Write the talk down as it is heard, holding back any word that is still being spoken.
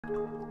Hi,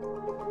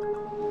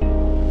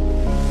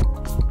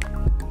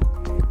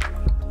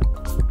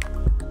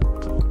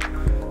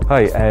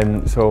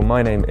 so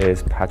my name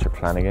is Patrick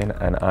Flanagan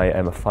and I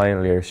am a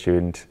final year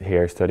student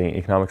here studying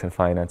Economics and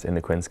Finance in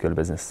the Quinn School of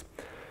Business.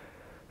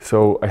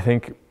 So I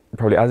think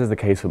probably as is the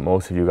case with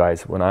most of you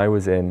guys, when I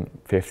was in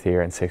 5th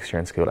year and 6th year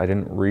in school, I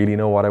didn't really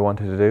know what I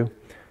wanted to do.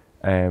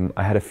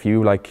 I had a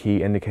few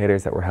key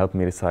indicators that were helping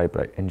me decide,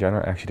 but in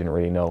general I actually didn't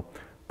really know.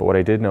 But what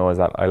I did know is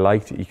that I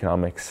liked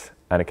economics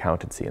and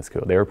accountancy in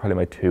school. They were probably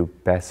my two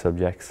best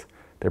subjects.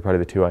 They're probably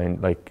the two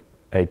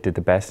I did the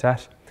best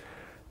at.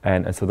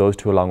 And so those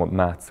two, along with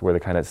maths, were the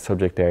kind of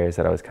subject areas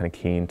that I was kind of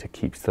keen to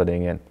keep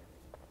studying in.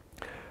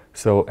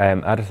 So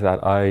added to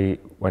that, I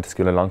went to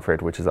school in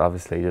Longford, which is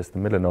obviously just the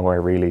middle of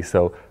nowhere really.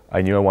 So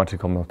I knew I wanted to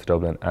come up to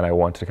Dublin and I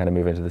wanted to kind of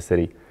move into the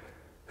city.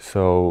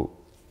 So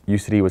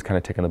UCD was kind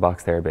of ticking the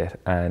box there a bit.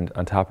 And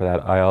on top of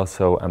that, I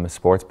also am a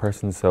sports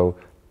person. So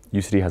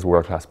UCD has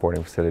world-class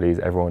sporting facilities.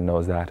 Everyone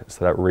knows that.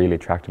 So that really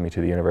attracted me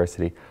to the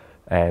university.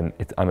 I'm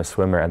a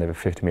swimmer and they have a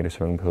 50-meter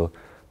swimming pool.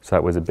 So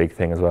that was a big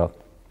thing as well.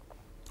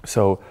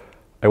 So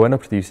I went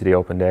up to the UCD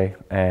open day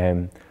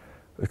and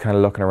was kind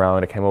of looking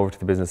around. I came over to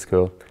the business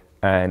school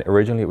and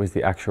originally it was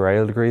the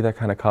actuarial degree that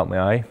kind of caught my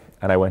eye,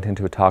 and I went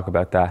into a talk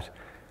about that.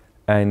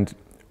 And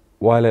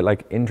while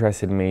it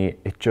interested me,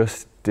 it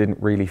just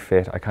didn't really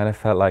fit. I kind of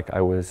felt like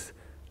I was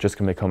just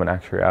going to become an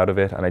actuary out of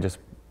it, and I just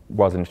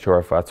wasn't sure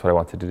if that's what I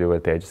wanted to do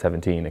at the age of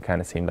 17. It kind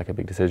of seemed like a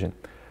big decision.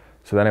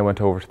 So then I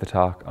went over to the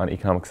talk on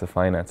Economics and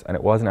Finance, and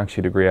it wasn't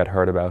actually a degree I'd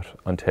heard about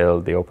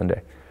until the open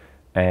day.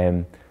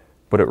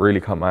 But it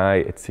really caught my eye.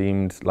 It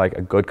seemed like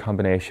a good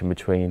combination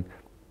between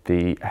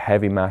the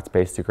heavy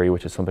maths-based degree,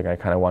 which is something I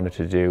kind of wanted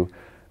to do,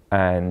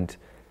 and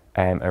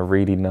a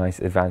really nice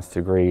advanced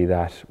degree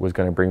that was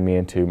going to bring me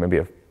into maybe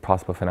a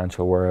possible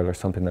financial world or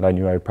something that I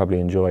knew I would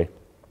probably enjoy.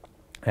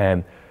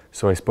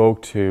 So I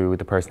spoke to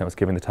the person that was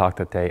giving the talk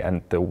that day,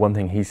 and the one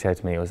thing he said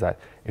to me was that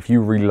if you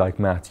really like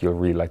maths, you'll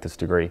really like this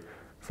degree.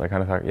 So I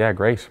kind of thought, yeah,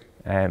 great,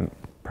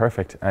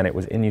 perfect. And it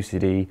was in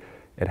UCD.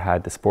 It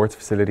had the sports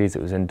facilities,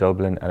 it was in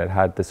Dublin, and it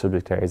had the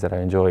subject areas that I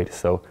enjoyed.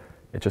 So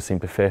it just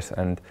seemed to fit,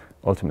 and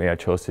ultimately I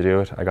chose to do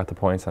it. I got the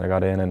points and I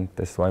got in, and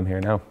this is why I'm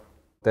here now.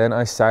 Then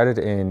I started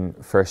in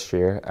first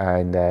year,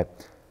 and I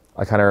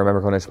kind of remember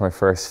going into my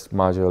first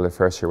module in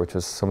first year, which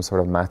was some sort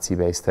of mathsy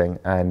based thing.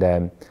 And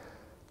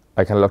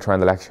I kind of looked around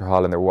the lecture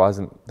hall and there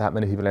wasn't that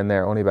many people in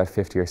there, only about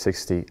 50 or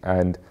 60.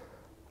 And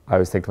I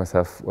was thinking to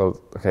myself, well,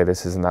 okay,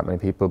 this isn't that many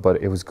people,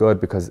 but it was good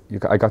because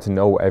I got to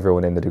know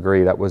everyone in the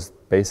degree. That was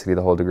basically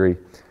the whole degree.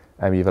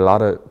 You have a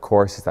lot of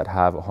courses that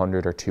have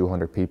 100 or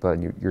 200 people,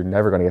 and you're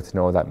never going to get to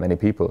know that many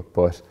people.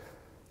 But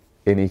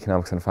in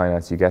economics and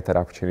finance, you get that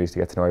opportunity to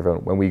get to know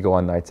everyone. When we go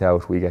on nights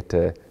out, we get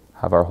to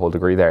have our whole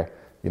degree there,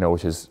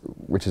 which is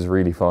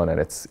really fun,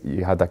 and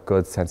you have that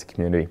good sense of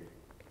community.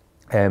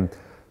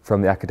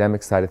 From the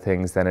academic side of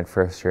things, then in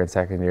first year and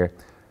second year,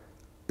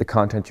 the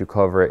content you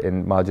cover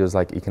in modules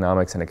like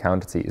economics and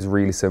accountancy is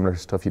really similar to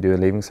stuff you do in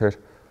Leaving Cert.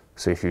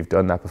 So if you've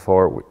done that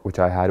before, which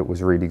I had, it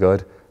was really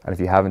good. And if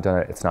you haven't done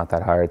it, it's not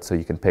that hard, so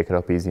you can pick it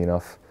up easy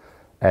enough.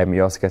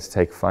 You also get to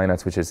take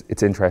finance, which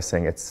it's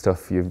interesting. It's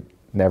stuff you've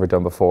never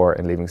done before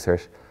in Leaving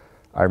Cert.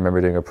 I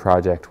remember doing a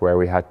project where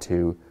we had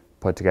to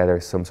put together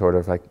some sort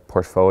of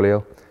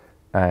portfolio,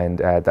 and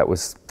that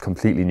was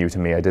completely new to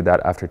me. I did that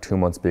after 2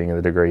 months being in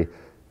the degree.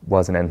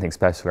 Wasn't anything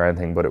special or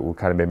anything, but it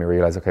kind of made me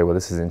realize, okay, well,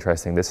 this is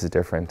interesting, this is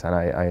different, and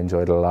I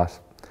enjoyed it a lot.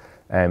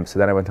 So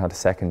then I went on to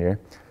second year,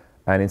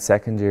 and in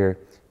second year,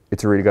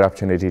 it's a really good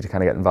opportunity to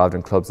kind of get involved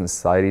in clubs and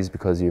societies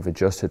because you've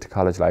adjusted to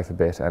college life a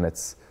bit, and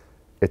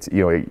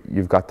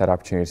you've got that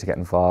opportunity to get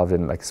involved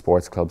in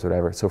sports clubs or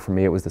whatever. So for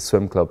me, it was the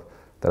swim club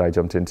that I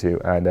jumped into,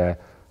 and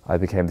I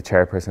became the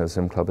chairperson of the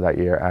swim club that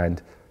year,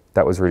 and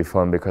that was really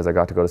fun because I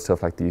got to go to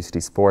stuff like the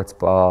UCD sports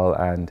ball,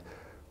 and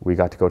we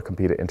got to go to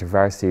compete at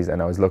intervarsities,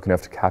 and I was lucky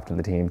enough to captain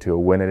the team to a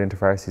win at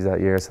intervarsities that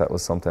year, so that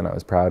was something I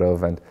was proud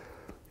of. And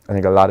I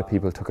think a lot of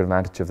people took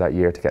advantage of that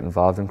year to get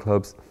involved in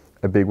clubs.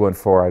 A big one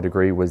for our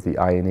degree was the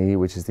I&E,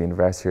 which is the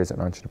Investigators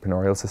and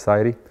Entrepreneurial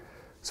Society.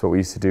 So what we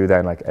used to do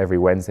then, every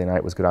Wednesday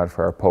night, was go down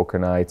for our poker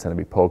nights, and it'd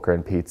be poker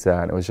and pizza,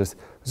 and it was just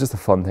a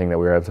fun thing that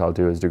we were able to all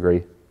do as a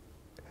degree.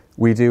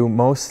 We do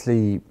most of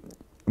the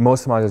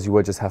modules you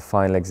would just have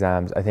final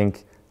exams. I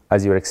think,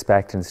 as you would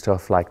expect in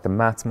stuff like the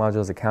maths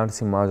modules,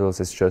 accountancy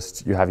modules, it's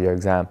just you have your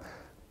exam.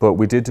 But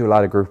we did do a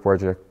lot of group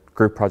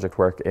project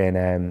work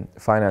in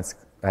finance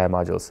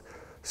modules.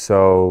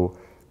 So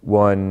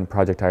one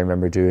project I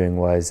remember doing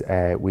was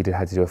we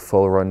had to do a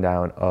full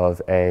rundown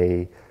of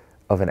an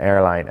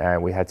airline,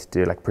 and we had to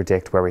do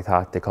predict where we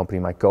thought the company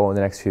might go in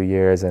the next few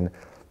years, and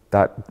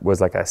that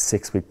was a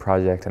 6-week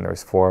project, and there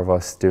was 4 of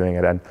us doing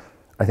it. And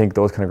I think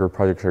those kind of group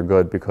projects are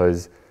good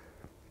because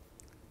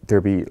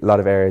there'd be a lot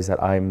of areas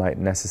that I might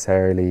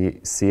necessarily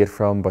see it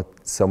from, but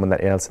someone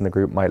else in the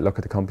group might look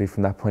at the company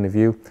from that point of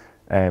view.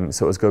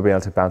 So it was good being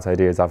able to bounce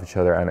ideas off each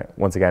other, and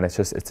once again,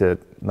 it's a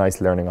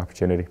nice learning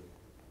opportunity.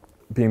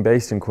 Being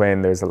based in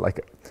Quinn, there's a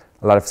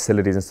lot of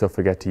facilities and stuff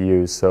we get to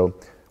use. So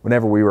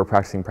whenever we were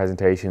practicing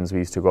presentations, we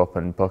used to go up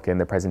and book in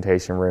the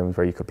presentation rooms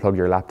where you could plug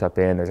your laptop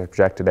in, there's a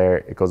projector there,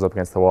 it goes up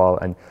against the wall,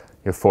 and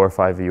you have 4 or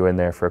 5 of you in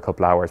there for a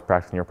couple of hours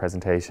practicing your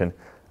presentation.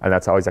 And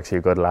that's always actually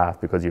a good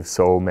laugh because you have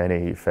so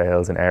many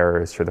fails and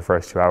errors for the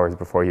first 2 hours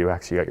before you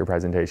actually get your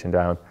presentation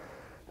down.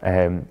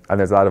 And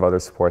there's a lot of other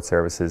support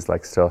services,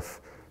 like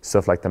stuff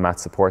like the Math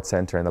Support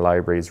Centre in the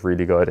library is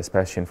really good,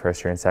 especially in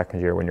first year and second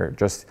year when you're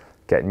just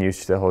getting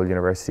used to the whole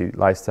university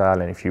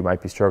lifestyle, and if you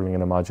might be struggling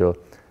in a module,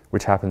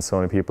 which happens to so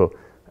many people,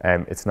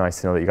 it's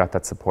nice to know that you got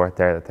that support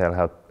there, that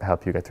they'll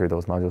help you get through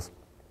those modules.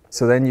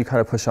 So then you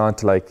kind of push on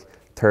to like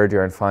third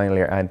year and final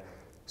year, and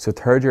so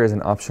third year is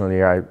an optional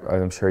year.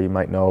 I'm sure you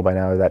might know by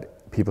now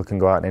that people can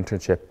go out on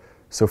internship.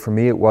 So for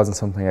me, it wasn't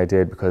something I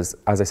did because,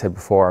 as I said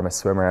before, I'm a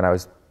swimmer and I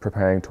was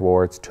preparing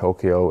towards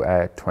Tokyo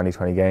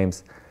 2020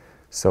 Games.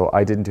 So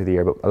I didn't do the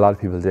year, but a lot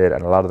of people did,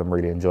 and a lot of them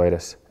really enjoyed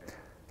it.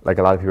 Like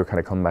a lot of people kind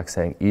of come back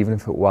saying, even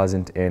if it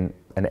wasn't in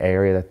an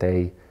area that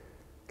they,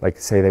 like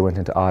say they went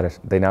into audit,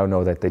 they now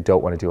know that they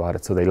don't want to do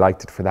audit, so they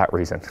liked it for that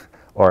reason.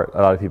 Or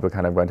a lot of people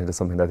kind of went into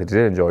something that they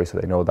did enjoy, so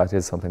they know that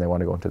is something they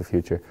want to go into the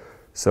future.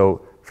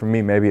 So for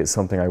me, maybe it's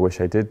something I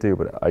wish I did do,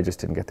 but I just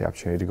didn't get the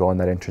opportunity to go on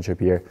that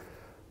internship year.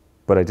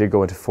 But I did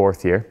go into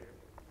fourth year,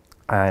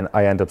 and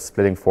I ended up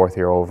splitting fourth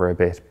year over a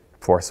bit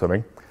for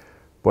swimming.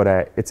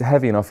 But it's a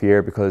heavy enough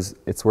year because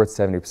it's worth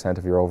 70%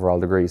 of your overall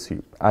degree. So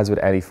as with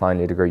any final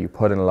year degree, you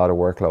put in a lot of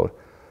workload.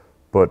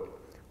 But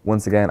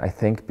once again, I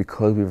think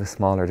because we have a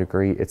smaller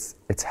degree,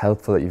 it's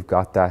helpful that you've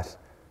got that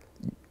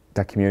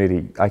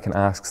community. I can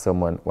ask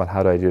someone, well,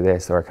 how do I do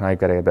this? Or can I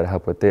get a bit of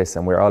help with this?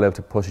 And we're all able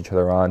to push each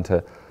other on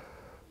to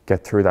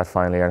get through that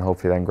final year and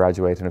hopefully then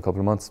graduate in a couple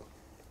of months.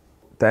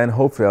 Then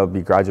hopefully I'll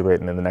be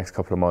graduating in the next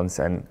couple of months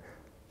and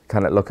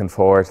kind of looking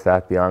forward to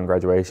that beyond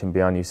graduation,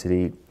 beyond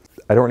UCD.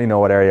 I don't really know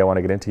what area I want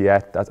to get into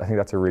yet. I think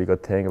that's a really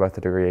good thing about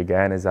the degree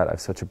again, is that I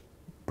have such a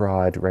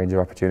broad range of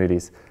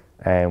opportunities,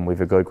 and we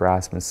have a good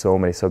grasp in so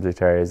many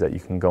subject areas that you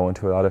can go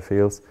into a lot of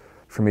fields.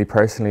 For me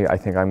personally, I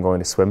think I'm going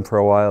to swim for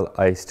a while.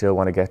 I still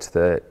want to get to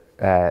the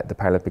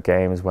Paralympic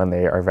Games when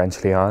they are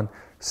eventually on,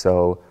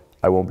 so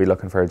I won't be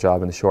looking for a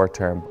job in the short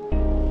term.